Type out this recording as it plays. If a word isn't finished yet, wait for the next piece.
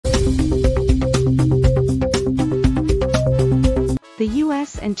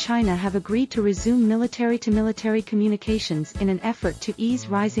US and China have agreed to resume military-to-military communications in an effort to ease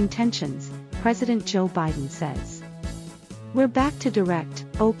rising tensions, President Joe Biden says. "We're back to direct,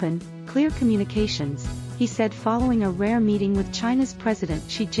 open, clear communications," he said following a rare meeting with China's President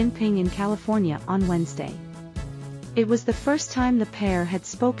Xi Jinping in California on Wednesday. It was the first time the pair had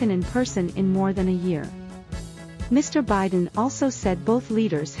spoken in person in more than a year. Mr. Biden also said both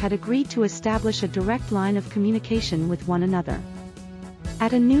leaders had agreed to establish a direct line of communication with one another.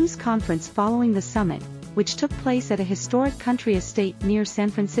 At a news conference following the summit, which took place at a historic country estate near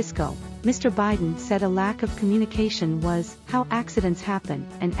San Francisco, Mr. Biden said a lack of communication was how accidents happen,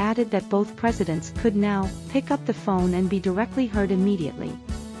 and added that both presidents could now pick up the phone and be directly heard immediately.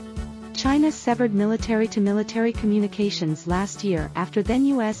 China severed military-to-military communications last year after then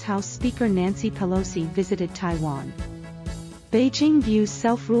U.S. House Speaker Nancy Pelosi visited Taiwan. Beijing views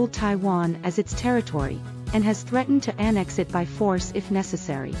self-ruled Taiwan as its territory, and has threatened to annex it by force if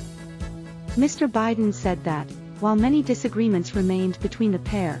necessary. Mr. Biden said that, while many disagreements remained between the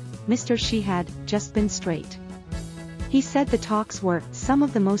pair, Mr. Xi had just been straight. He said the talks were some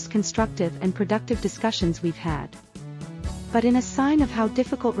of the most constructive and productive discussions we've had. But in a sign of how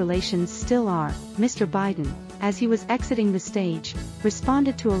difficult relations still are, Mr. Biden, as he was exiting the stage,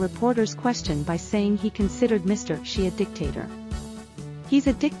 responded to a reporter's question by saying he considered Mr. Xi a dictator. "He's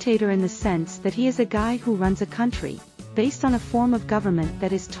a dictator in the sense that he is a guy who runs a country, based on a form of government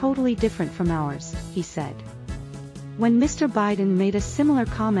that is totally different from ours," he said. When Mr. Biden made a similar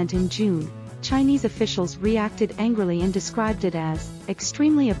comment in June, Chinese officials reacted angrily and described it as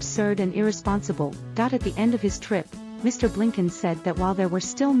extremely absurd and irresponsible. At the end of his trip, Mr. Blinken said that while there were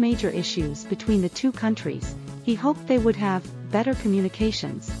still major issues between the two countries, he hoped they would have better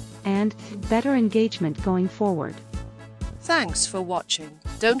communications and better engagement going forward. Thanks for watching.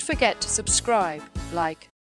 Don't forget to subscribe, like,